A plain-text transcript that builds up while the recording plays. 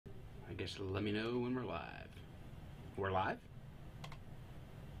guess let me know when we're live. We're live?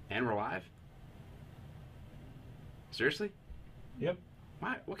 And we're live? Seriously? Yep.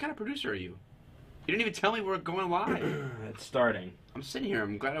 What kind of producer are you? You didn't even tell me we're going live. It's starting. I'm sitting here.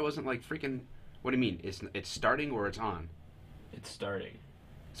 I'm glad I wasn't like freaking... What do you mean? It's starting or it's on? It's starting.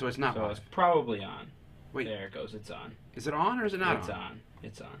 So it's not So live. it's probably on. Wait. There it goes. It's on. Is it on or is it not It's on? on.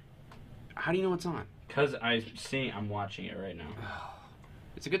 It's on. How do you know it's on? Because I'm watching it right now.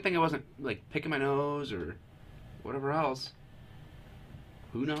 It's a good thing I wasn't like picking my nose or whatever else.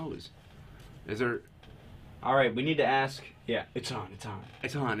 Who knows? Is there... All right, we need to ask. Yeah, it's on. It's on.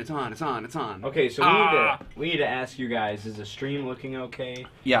 It's on. It's on. It's on. It's on. Okay, so we need to ask you guys: is the stream looking okay?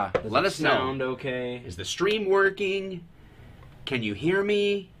 Yeah. Let us know. Sound okay? Is the stream working? Can you hear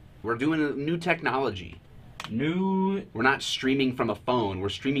me? We're doing a new technology. We're not streaming from a phone. We're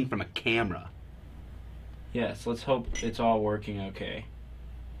streaming from a camera. Yes. Let's hope it's all working okay.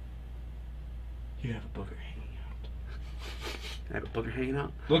 You have a booger hanging out. I have a booger hanging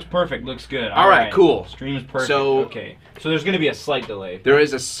out. Looks perfect. Looks good. All right, cool. Stream is perfect. So- okay. So there's going to be a slight delay. There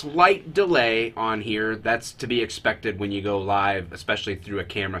is a slight delay on here. That's to be expected when you go live, especially through a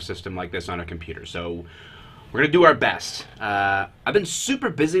camera system like this on a computer. So we're going to do our best. I've been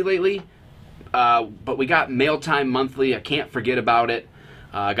super busy lately, but we got Mail Time Monthly. I can't forget about it.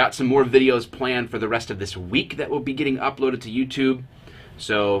 I got some more videos planned for the rest of this week that will be getting uploaded to YouTube.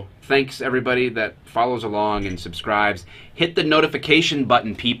 So thanks everybody that follows along and subscribes. Hit the notification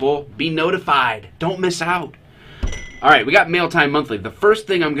button, people. Be notified. Don't miss out. All right, we got Mail Time Monthly. The first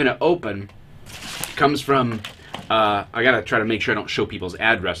thing I'm going to open comes from... I got to try to make sure I don't show people's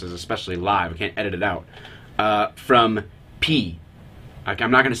addresses, especially live. I can't edit it out. From P. I'm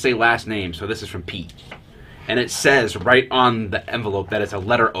not going to say last name, so this is from P. And it says right on the envelope that it's a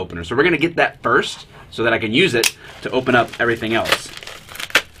letter opener. So we're going to get that first so that I can use it to open up everything else.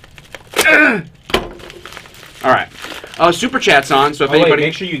 All right. Super Chat's on, so if anybody...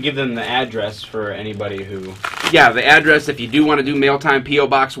 make sure you give them the address for anybody who... Yeah, the address, if you do want to do mail time, P.O.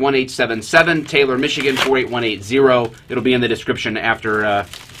 Box 1877, Taylor, Michigan 48180. It'll be in the description after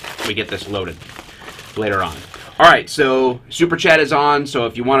we get this loaded later on. All right, so Super Chat is on, so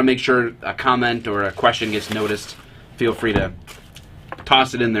if you want to make sure a comment or a question gets noticed, feel free to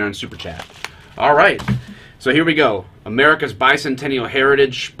toss it in there on Super Chat. All right, so here we go. America's Bicentennial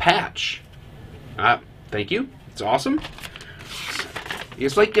Heritage Patch. Thank you. It's awesome.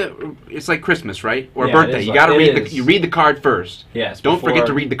 It's like Christmas, right? Or a birthday. You gotta read the card first. Yes. Don't forget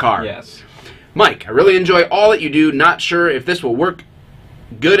to read the card. Yes. Mike, I really enjoy all that you do. Not sure if this will work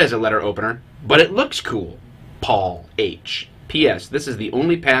good as a letter opener, but it looks cool. Paul H. P.S. This is the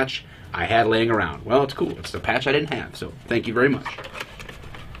only patch I had laying around. Well, it's cool. It's the patch I didn't have, so thank you very much.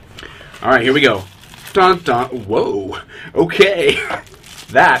 All right, here we go. Dun dun. Whoa. Okay.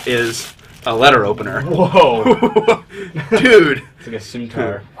 That is a letter opener. Whoa. Dude. It's like a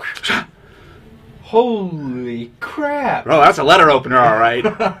scimitar. Holy crap. Oh, that's a letter opener, all right.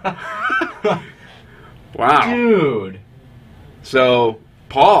 Wow. Dude. So,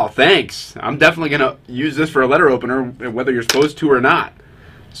 Paul, thanks. I'm definitely going to use this for a letter opener, whether you're supposed to or not.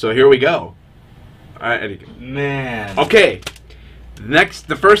 So here we go. All right. Man. Okay. Next,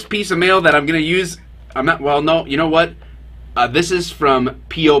 the first piece of mail that I'm going to use, no, you know what? This is from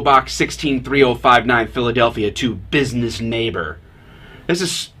P.O. Box 163059, Philadelphia, to Business Neighbor. This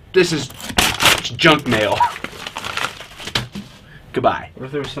is junk mail. Goodbye. What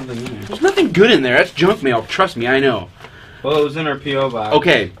if there was something in there? There's nothing good in there. That's junk mail. Trust me, I know. Well, it was in our P.O. box.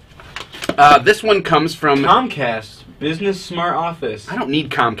 Okay. This one comes from... Comcast. Business Smart Office. I don't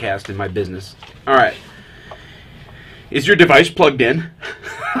need Comcast in my business. All right. Is your device plugged in?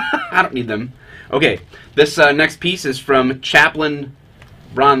 I don't need them. Okay. This next piece is from Chaplain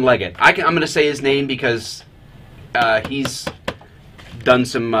Ron Leggett. I'm going to say his name because he's done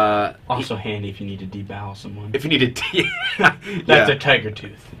some... also handy if you need to debowel someone. If you need to... That's a tiger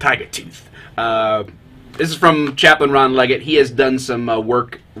tooth. Tiger tooth. This is from Chaplain Ron Leggett. He has done some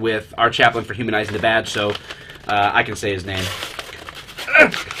work with our chaplain for Humanizing the Badge, so I can say his name.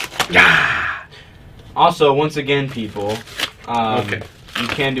 Also, once again, people, okay. You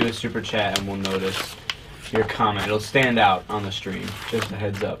can do a super chat and we'll notice your comment. It'll stand out on the stream. Just a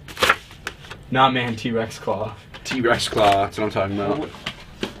heads up. Not man, T-Rex Claw. T-Rex Claw, that's what I'm talking about.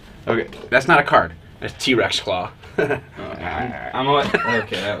 Okay, that's not a card. That's T-Rex Claw. Okay,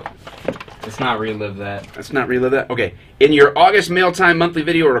 let's not relive that. Let's not relive that. Okay. In your August Mail Time Monthly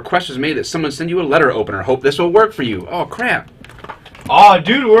video, a request was made that someone send you a letter opener. Hope this will work for you. Oh, crap. Oh,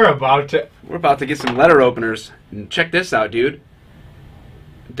 dude, we're about to get some letter openers. And check this out, dude.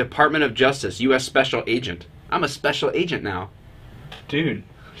 Department of Justice, U.S. Special Agent. I'm a special agent now. Dude,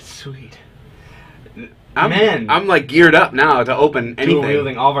 Sweet. I'm like geared up now to open anything. Dual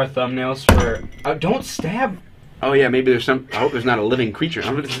wielding all of our thumbnails for. Don't stab. Oh yeah, maybe there's some. I hope there's not a living creature.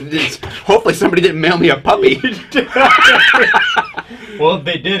 Hopefully somebody didn't mail me a puppy. Well, if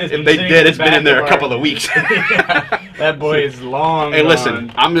they did, it's been in there a couple of weeks. Yeah, that boy is long. Hey,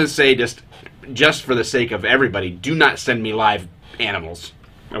 listen, I'm gonna say just for the sake of everybody, do not send me live animals.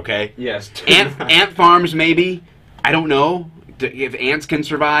 Okay? Yes. Ant farms, maybe. I don't know if ants can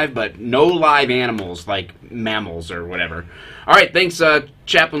survive, but no live animals like mammals or whatever. All right, thanks,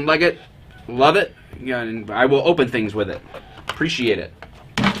 Chaplain Leggett. Love it. Yeah, and I will open things with it. Appreciate it.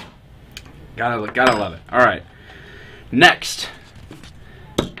 Gotta love it. All right. Next,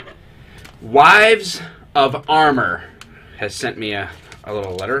 Wives of Armor has sent me a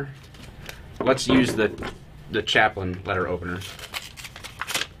little letter. Let's use the Chaplain letter opener.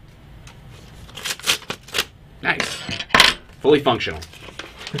 Nice. Fully functional.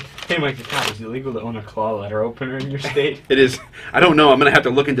 Hey, Mike the Cop, is it illegal to own a claw letter opener in your state? It is. I don't know. I'm going to have to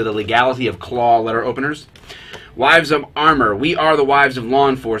look into the legality of claw letter openers. Wives of Armor. We are the wives of law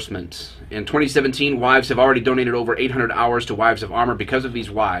enforcement. In 2017, wives have already donated over 800 hours to Wives of Armor. Because of these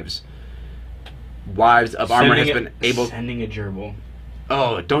wives, Wives of Armor has been able... Sending a gerbil.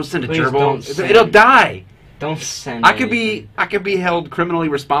 Oh, don't send a Please gerbil. It'll die. Don't send I could be held criminally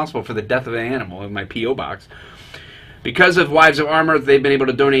responsible for the death of an animal in my P.O. box. Because of Wives of Armor, they've been able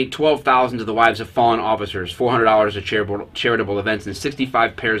to donate $12,000 to the Wives of Fallen Officers, $400 to charitable events, and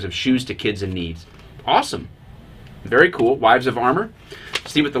 65 pairs of shoes to kids in need. Awesome. Very cool. Wives of Armor.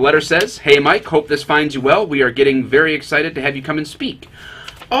 See what the letter says. Hey, Mike, hope this finds you well. We are getting very excited to have you come and speak.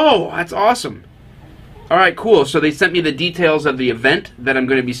 Oh, that's awesome. All right, cool. So they sent me the details of the event that I'm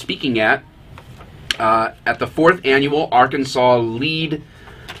going to be speaking at the 4th Annual Arkansas Lead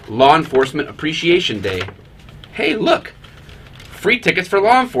Law Enforcement Appreciation Day. Hey, look. Free tickets for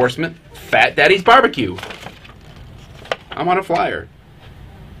law enforcement. Fat Daddy's Barbecue. I'm on a flyer.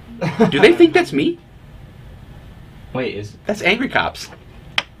 Do they think that's me? Wait, That's Angry Cops.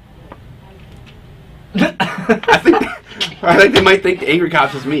 I think they might think Angry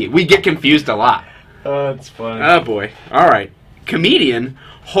Cops is me. We get confused a lot. Oh, that's funny. Oh, boy. All right. Comedian?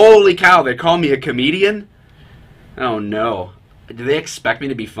 Holy cow, they call me a comedian? Oh, no. Do they expect me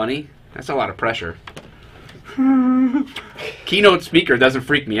to be funny? That's a lot of pressure. Keynote speaker doesn't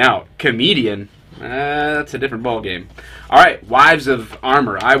freak me out. Comedian? That's a different ballgame. All right, Wives of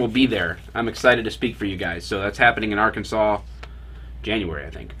Armor. I will be there. I'm excited to speak for you guys. So that's happening in Arkansas, January, I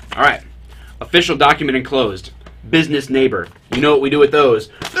think. All right. Official document enclosed. Business neighbor. You know what we do with those.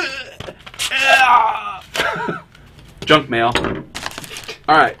 Junk mail.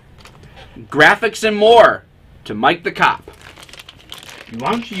 All right. Graphics and more to Mike the Cop.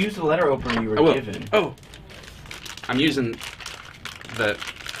 Why don't you use the letter opener you were given? Oh. I'm using the...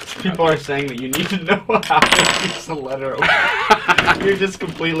 People are saying that you need to know how to use the letter opener. You're just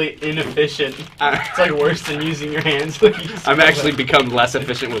completely inefficient. It's like worse than using your hands. I've actually become less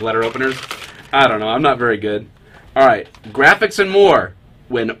efficient with letter openers. I don't know. I'm not very good. All right. Graphics and more.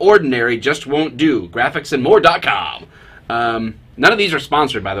 When ordinary just won't do. Graphicsandmore.com. None of these are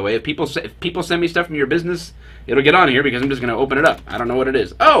sponsored, by the way. If people send me stuff from your business, it'll get on here because I'm just going to open it up. I don't know what it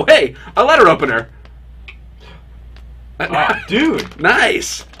is. Oh, hey, a letter opener. Oh, dude.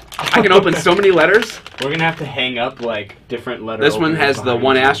 Nice. I can open so many letters. We're going to have to hang up, like, different letter This one has the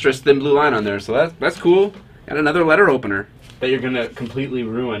one asterisk thin blue line on there, so that's cool. Got another letter opener. That you're going to completely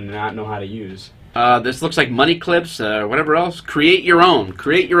ruin and not know how to use. This looks like money clips, whatever else. Create your own.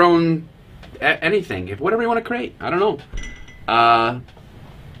 Create your own anything. Whatever you want to create. I don't know.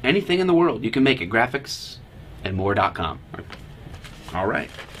 Anything in the world. You can make it. Graphicsandmore.com. All right.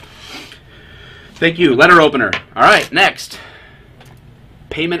 Thank you. Letter opener. All right, next.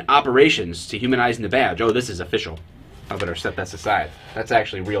 Payment operations to humanizing the badge. Oh, this is official. I better set this aside. That's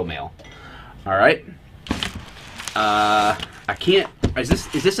actually real mail. All right. I can't... Is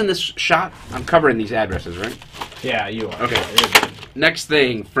this in this shot? I'm covering these addresses, right? Yeah, you are. Okay. Next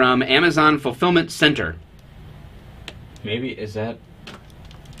thing from Amazon Fulfillment Center. Maybe, is that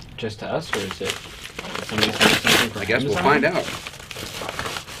just to us, or is it somebody sending something from I guess Amazon? we'll find out.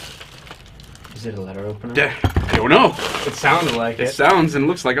 Is it a letter opener? I don't know. It sounded like it. It sounds and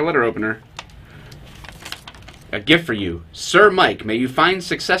looks like a letter opener. A gift for you. Sir Mike, may you find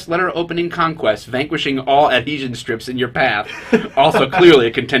success letter opening conquest, vanquishing all adhesion strips in your path. Also clearly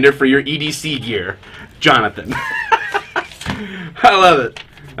a contender for your EDC gear. Jonathan. I love it.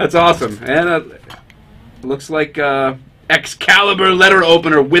 That's awesome. And looks like Excalibur letter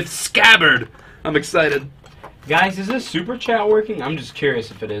opener with scabbard. I'm excited. Guys, is this super chat working? I'm just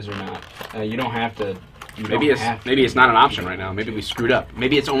curious if it is or not. You don't have to Maybe it's not an option right now. Maybe we screwed up.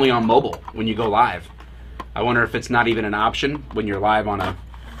 Maybe it's only on mobile when you go live. I wonder if it's not even an option when you're live on a...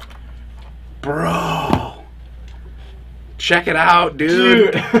 Bro! Check it out,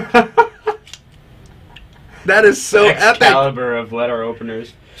 dude! That is so epic! Excalibur of letter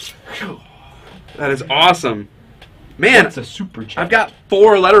openers. That is awesome. Man, that's a super chat. I've got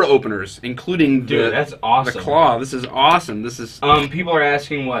 4 letter openers, including that's awesome. The claw. This is awesome. This is... People are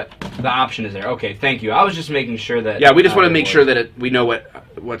asking what the option is there. Okay, thank you. I was just making sure that... Yeah, we just want to make sure that we know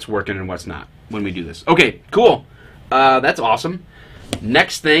what's working and what's not when we do this. Okay, cool. That's awesome.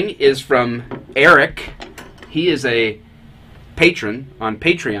 Next thing is from Eric. He is a patron on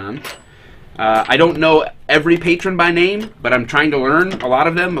Patreon. I don't know every patron by name, but I'm trying to learn a lot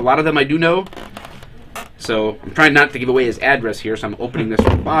of them. A lot of them I do know. So I'm trying not to give away his address here, so I'm opening this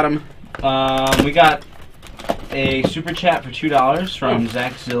from the bottom. We got a super chat for $2 from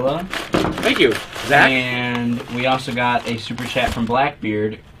Zach Zilla. Thank you, Zach. And we also got a super chat from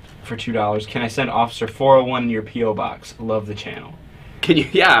Blackbeard for $2. Can I send Officer 401 in your P.O. box? Love the channel. Can you?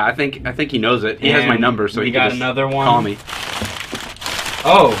 Yeah, I think he knows it. He has my number, so he can just another one. Call me.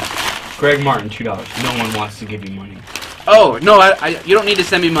 Oh, Greg Martin, $2. No one wants to give you money. Oh no, you don't need to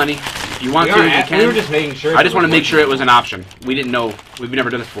send me money. If you want to, you can. We were just making sure. I just want to make sure it was an option. We didn't know. We've never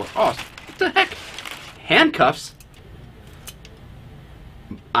done this before. Oh, what the heck? Handcuffs?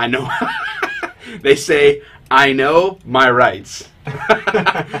 I know. They say, I know my rights.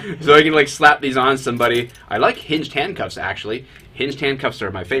 So I can like slap these on somebody. I like hinged handcuffs, actually. Hinged handcuffs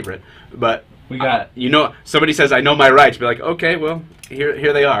are my favorite. But we got somebody says I know my rights. Be like, okay, well,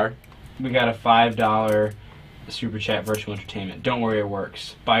 here they are. We got a $5 super chat virtual entertainment. Don't worry, it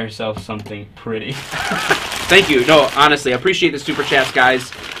works. Buy yourself something pretty. Thank you. No, honestly, I appreciate the super chats,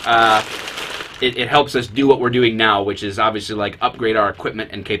 guys. It helps us do what we're doing now, which is obviously like upgrade our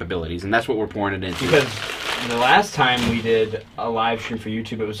equipment and capabilities, and that's what we're pouring it into. Because the last time we did a live stream for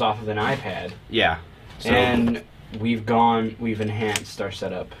YouTube, it was off of an iPad. Yeah. So and we've enhanced our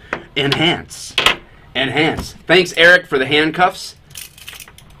setup. Enhance. Thanks, Eric, for the handcuffs.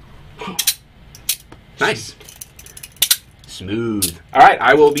 Nice. Smooth. All right,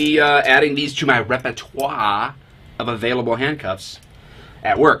 I will be adding these to my repertoire of available handcuffs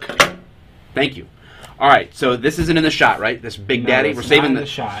at work. Thank you. All right, so this isn't in the shot, right? This Big Daddy. We're saving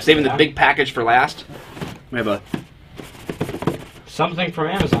the big package for last. We have something from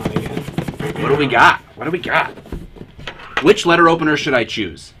Amazon again. What do we got? Which letter opener should I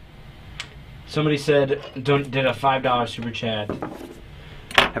choose? Somebody said did a $5 super chat.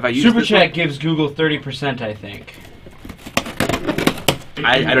 Have I used super chat gives Google 30%, I think.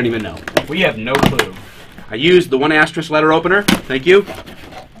 I don't even know. We have no clue. I used the 1* letter opener. Thank you.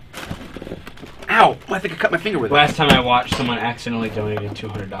 Ow! I think I cut my finger with it. Last time I watched, someone accidentally donated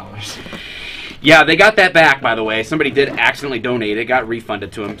 $200. Yeah, they got that back, by the way. Somebody did accidentally donate. It got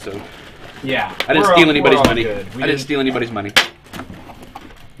refunded to them, so... Yeah. I didn't steal anybody's money. I didn't steal anybody's money.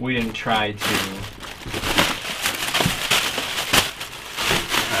 We didn't try to...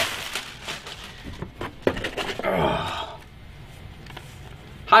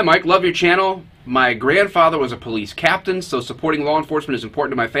 Hi, Mike. Love your channel. My grandfather was a police captain, so supporting law enforcement is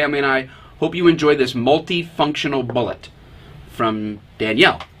important to my family and I. Hope you enjoy this multifunctional bullet. From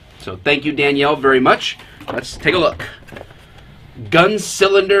Danielle. So thank you, Danielle, very much. Let's take a look. Gun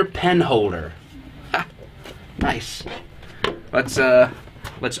cylinder pen holder. Ha, nice. Let's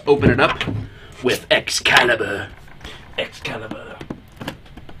open it up with Excalibur. Excalibur.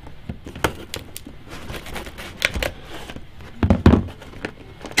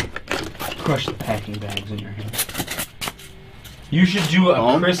 Crush the packing bags in your hand. You should do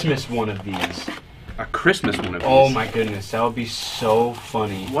a Christmas one of these. A Christmas one of these? Oh my goodness, that would be so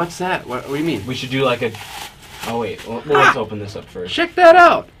funny. What's that? What do you mean? We should do like a... Oh wait, well, let's open this up first. Check that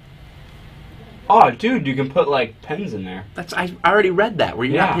out. Oh, dude, you can put like pens in there. I already read that. Were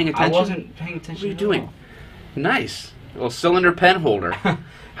you not paying attention? I wasn't paying attention. What are you doing? Nice. A little cylinder pen holder.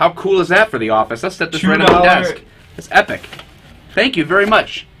 How cool is that for the office? Let's set this right on the desk. It's epic. Thank you very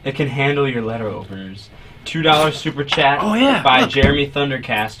much. It can handle your letter openers. $2 super chat by Jeremy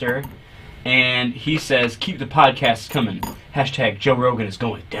Thundercaster. And he says, keep the podcasts coming. Hashtag Joe Rogan is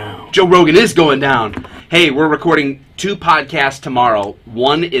going down. Joe Rogan is going down. Hey, we're recording 2 podcasts tomorrow.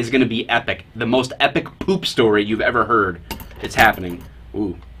 One is going to be epic. The most epic poop story you've ever heard. It's happening.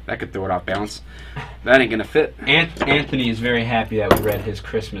 Ooh, that could throw it off balance. That ain't going to fit. Anthony is very happy that we read his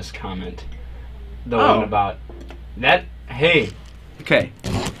Christmas comment. The one about... that. Hey. Okay.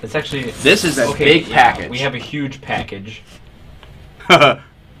 It's actually... This is a big package. We have a huge package.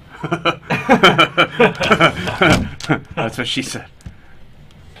 That's what she said.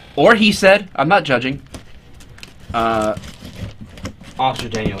 Or he said. I'm not judging. Officer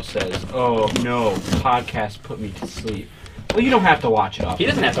Daniel says, "Oh no, podcast put me to sleep." Well, you don't have to watch it. He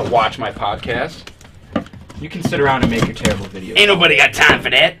doesn't have to watch my podcast. You can sit around and make your terrible videos. Ain't nobody got time for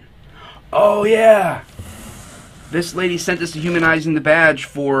that. Oh yeah, this lady sent us to Humanizing the Badge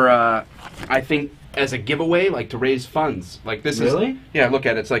for, I think, as a giveaway, like to raise funds. Like this is really? Yeah. Look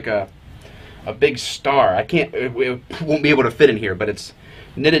at it. It's like a big star. I can't. It won't be able to fit in here, but it's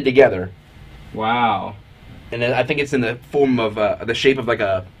knitted together. Wow. And I think it's in the form of the shape of like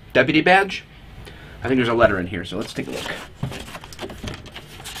a deputy badge. I think there's a letter in here, so let's take a look.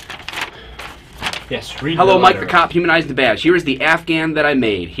 Yes, read Hello, the Mike letter. the Cop, Humanized the Badge. Here is the Afghan that I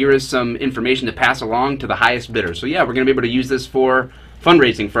made. Here is some information to pass along to the highest bidder. So yeah, we're going to be able to use this for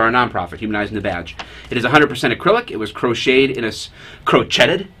fundraising for our nonprofit, Humanizing the Badge. It is 100% acrylic. It was crocheted in a...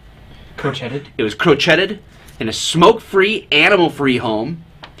 Crochetted? Crochetted? It was crochetted in a smoke-free, animal-free home.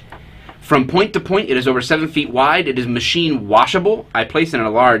 From point to point, it is over 7 feet wide. It is machine washable. I place it in a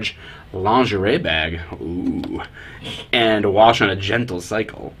large lingerie bag. Ooh. And wash on a gentle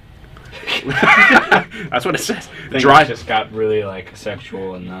cycle. That's what it says. Dry just got really like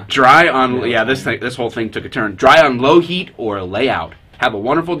sexual and dry on this whole thing took a turn. Dry on low heat or lay out. Have a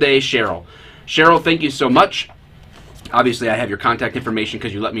wonderful day, Cheryl. Cheryl, thank you so much. Obviously, I have your contact information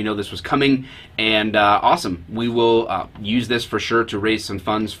because you let me know this was coming, and awesome. We will use this for sure to raise some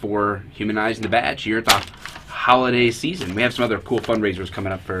funds for Humanizing the Badge here at the holiday season. We have some other cool fundraisers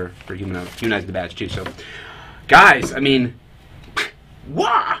coming up for Humanizing the Badge too. So, guys, I mean,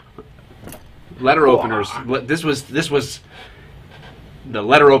 wow. Letter openers. This was the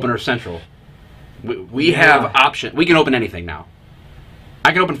letter opener central. We have option. We can open anything now.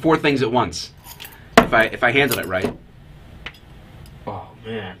 I can open 4 things at once if I handle it right. Oh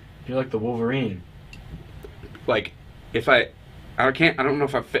man, you're like the Wolverine. Like, if I don't know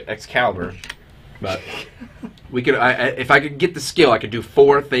if I fit Excalibur, but we could. If I could get the skill, I could do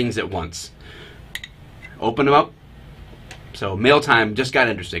 4 things at once. Open them up. So mail time just got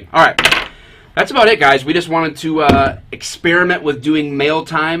interesting. All right, that's about it, guys. We just wanted to experiment with doing mail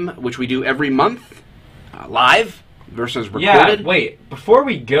time, which we do every month, live versus recorded. Yeah, wait. Before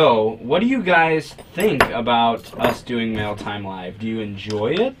we go, what do you guys think about us doing mail time live? Do you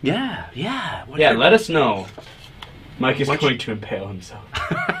enjoy it? Yeah. Let us know. Mike is going to impale himself.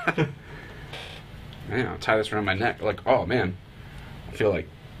 Man, I'll tie this around my neck. Like, oh man, I feel like.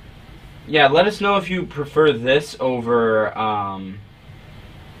 Yeah, let us know if you prefer this over.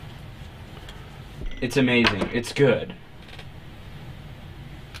 It's amazing. It's good.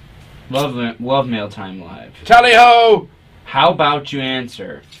 Love Mail Time Live. Tally ho! How about you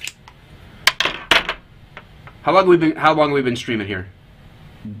answer? How long have we been streaming here?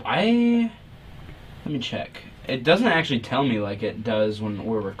 Let me check. It doesn't actually tell me like it does when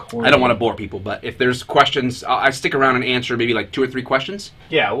we're recording. I don't want to bore people, but if there's questions, I stick around and answer maybe like 2 or 3 questions.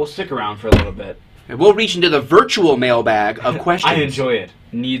 Yeah, we'll stick around for a little bit. And we'll reach into the virtual mailbag of questions. I enjoy it.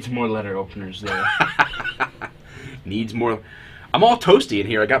 Needs more letter openers though. Needs more. I'm all toasty in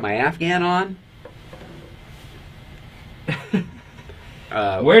here. I got my Afghan on.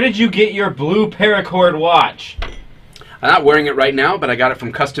 Where did you get your blue paracord watch? I'm not wearing it right now, but I got it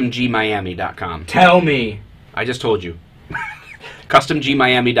from CustomGmiami.com. Tell me. I just told you.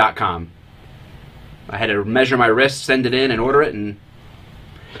 CustomGmiami.com. I had to measure my wrist, send it in, and order it, and...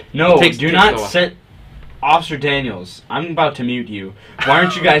 No, do not send... Officer Daniels, I'm about to mute you. Why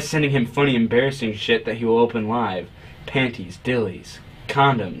aren't you guys sending him funny, embarrassing shit that he will open live? Panties, dillies,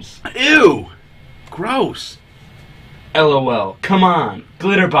 condoms. Ew! Gross. LOL. Come on.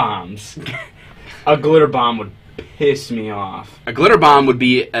 Glitter bombs. A glitter bomb would piss me off. A glitter bomb would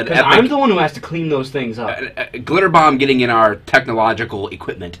be an epic... I'm the one who has to clean those things up. A glitter bomb getting in our technological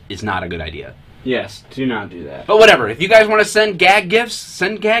equipment is not a good idea. Yes, do not do that. But whatever. If you guys want to send gag gifts,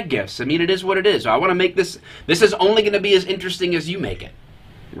 send gag gifts. I mean, it is what it is. I want to make this... This is only going to be as interesting as you make it.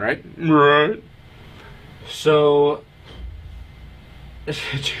 Right? Right. So...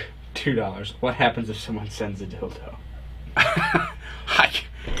 $2. What happens if someone sends a dildo?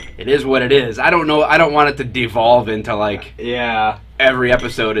 It is what it is. I don't know. I don't want it to devolve into like... Yeah. Every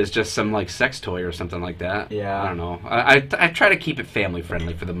episode is just some like sex toy or something like that. Yeah. I don't know. I try to keep it family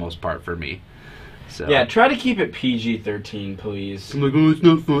friendly for the most part for me. So. Yeah, try to keep it PG-13, please. I'm like, oh, it's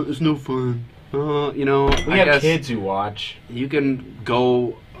not fun. It's no fun. You know, we have kids who watch. You can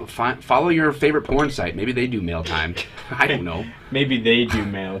go follow your favorite porn site. Maybe they do mail time. I don't know. Maybe they do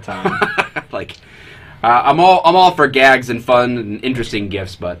mail time. Like, I'm all for gags and fun and interesting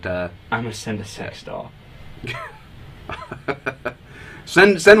gifts, but I'm gonna send a sex doll.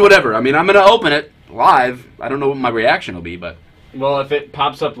 send whatever. I mean, I'm gonna open it live. I don't know what my reaction will be, but Well, if it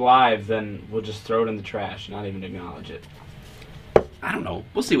pops up live, then we'll just throw it in the trash, not even acknowledge it. I don't know.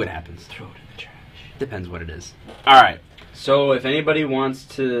 We'll see what happens. Throw it in the trash. Depends what it is. All right. So if anybody wants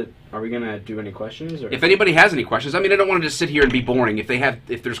to... Are we going to do any questions? Or? If anybody has any questions, I mean, I don't want to just sit here and be boring.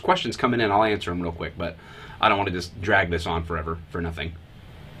 If there's questions coming in, I'll answer them real quick, but I don't want to just drag this on forever for nothing.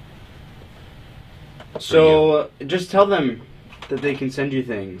 So just tell them that they can send you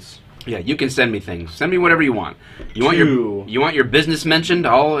things. Yeah, you can send me things. Send me whatever you want. You want your business mentioned?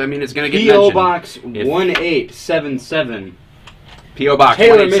 I mean, it's going to get mentioned. P.O. Box 1877. P.O. Box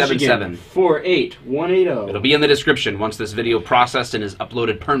Taylor, 1877. Michigan 48180. It'll be in the description once this video processed and is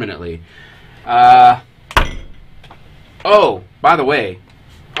uploaded permanently. Oh, by the way.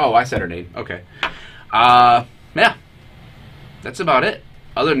 Oh, I said her name. Okay. Yeah. That's about it.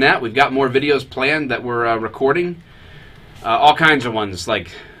 Other than that, we've got more videos planned that we're recording. All kinds of ones, like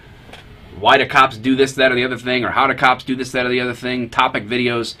why do cops do this, that, or the other thing, or how do cops do this, that, or the other thing, topic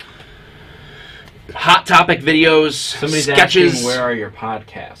videos, hot topic videos, Somebody's sketches. Asking, where are your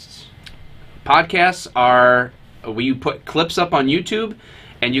podcasts? Podcasts are, we put clips up on YouTube,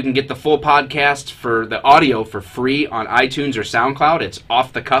 and you can get the full podcast for the audio for free on iTunes or SoundCloud. It's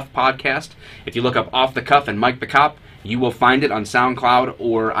Off the Cuff Podcast. If you look up Off the Cuff and Mike the Cop, you will find it on SoundCloud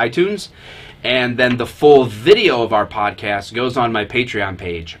or iTunes. And then the full video of our podcast goes on my Patreon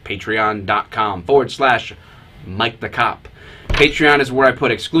page, patreon.com/Mike the Cop. Patreon is where I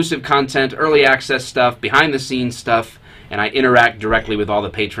put exclusive content, early access stuff, behind-the-scenes stuff, and I interact directly with all the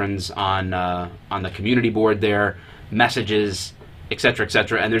patrons on the community board there, messages, etc.,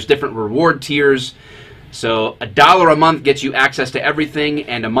 etc. And there's different reward tiers. So $1 a month gets you access to everything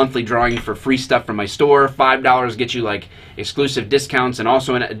and a monthly drawing for free stuff from my store. $5 gets you like exclusive discounts and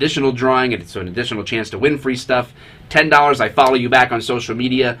also an additional drawing, and so an additional chance to win free stuff. $10 I follow you back on social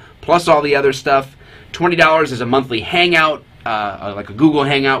media plus all the other stuff. $20 is a monthly hangout, like a Google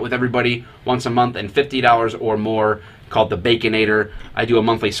Hangout with everybody once a month, and $50 or more called the Baconator. I do a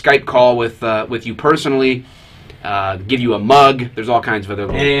monthly Skype call with you personally, give you a mug. There's all kinds of other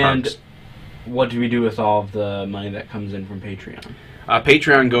little perks. What do we do with all of the money that comes in from Patreon?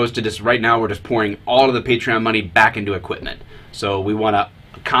 Patreon goes to just, right now we're just pouring all of the Patreon money back into equipment. So we want to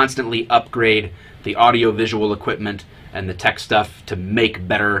constantly upgrade the audio-visual equipment and the tech stuff to make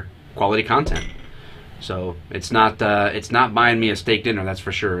better quality content. So it's not buying me a steak dinner, that's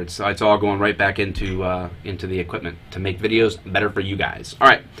for sure. It's all going right back into the equipment to make videos better for you guys. All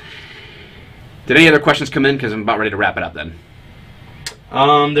right. Did any other questions come in? Because I'm about ready to wrap it up then.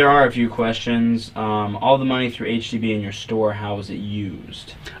 There are a few questions. All the money through HDB in your store, how is it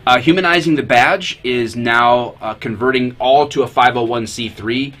used? Humanizing the Badge is now converting all to a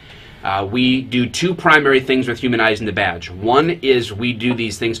 501c3. We do two primary things with Humanizing the Badge. One is we do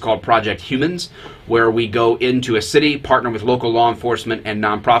these things called Project Humans, where we go into a city, partner with local law enforcement and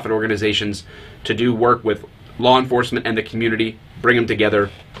nonprofit organizations to do work with law enforcement and the community, bring them together,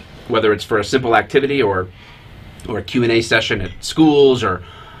 whether it's for a simple activity or a Q&A session at schools or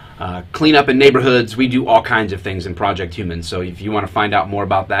clean up in neighborhoods. We do all kinds of things in Project Humans. So if you want to find out more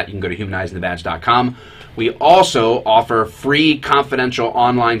about that, you can go to humanizingthebadge.com. We also offer free confidential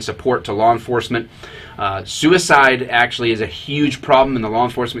online support to law enforcement. Suicide actually is a huge problem in the law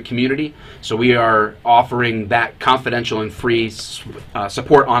enforcement community. So we are offering that confidential and free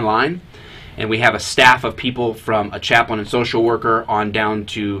support online. And we have a staff of people from a chaplain and social worker on down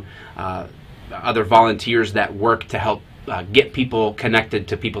to other volunteers that work to help get people connected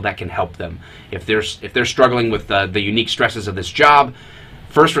to people that can help them. If they're struggling with the unique stresses of this job,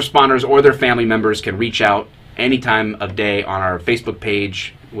 first responders or their family members can reach out any time of day on our Facebook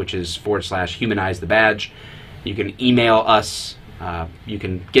page, which is /Humanize the Badge. You can email us. You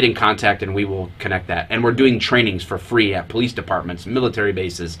can get in contact and we will connect that. And we're doing trainings for free at police departments, military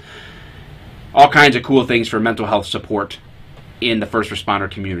bases, all kinds of cool things for mental health support in the first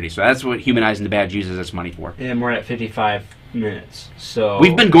responder community. So that's what Humanizing the Badge uses its money for. And we're at 55 minutes. So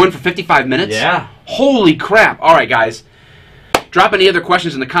we've been going for 55 minutes? Yeah. Holy crap. All right, guys. Drop any other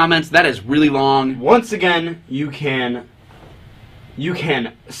questions in the comments. That is really long. Once again, you can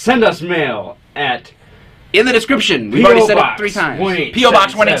send us mail at in the description. We've already said it 3 times. P.O.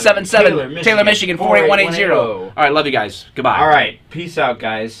 Box 1877, Taylor, Michigan 48180. All right, love you guys. Goodbye. All right, peace out,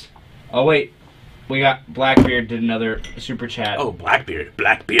 guys. Oh, wait. We got Blackbeard did another super chat. Oh, Blackbeard.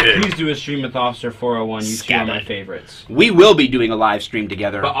 Please do a stream with Officer 401. You two are my favorites. We will be doing a live stream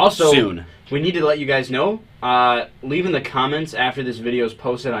together but also, soon. We need to let you guys know, leave in the comments after this video is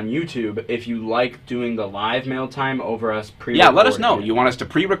posted on YouTube if you like doing the live mail time over us pre-recording. Yeah, let us know. You want us to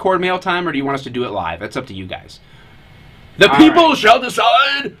pre-record mail time or do you want us to do it live? That's up to you guys. The people shall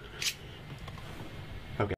decide!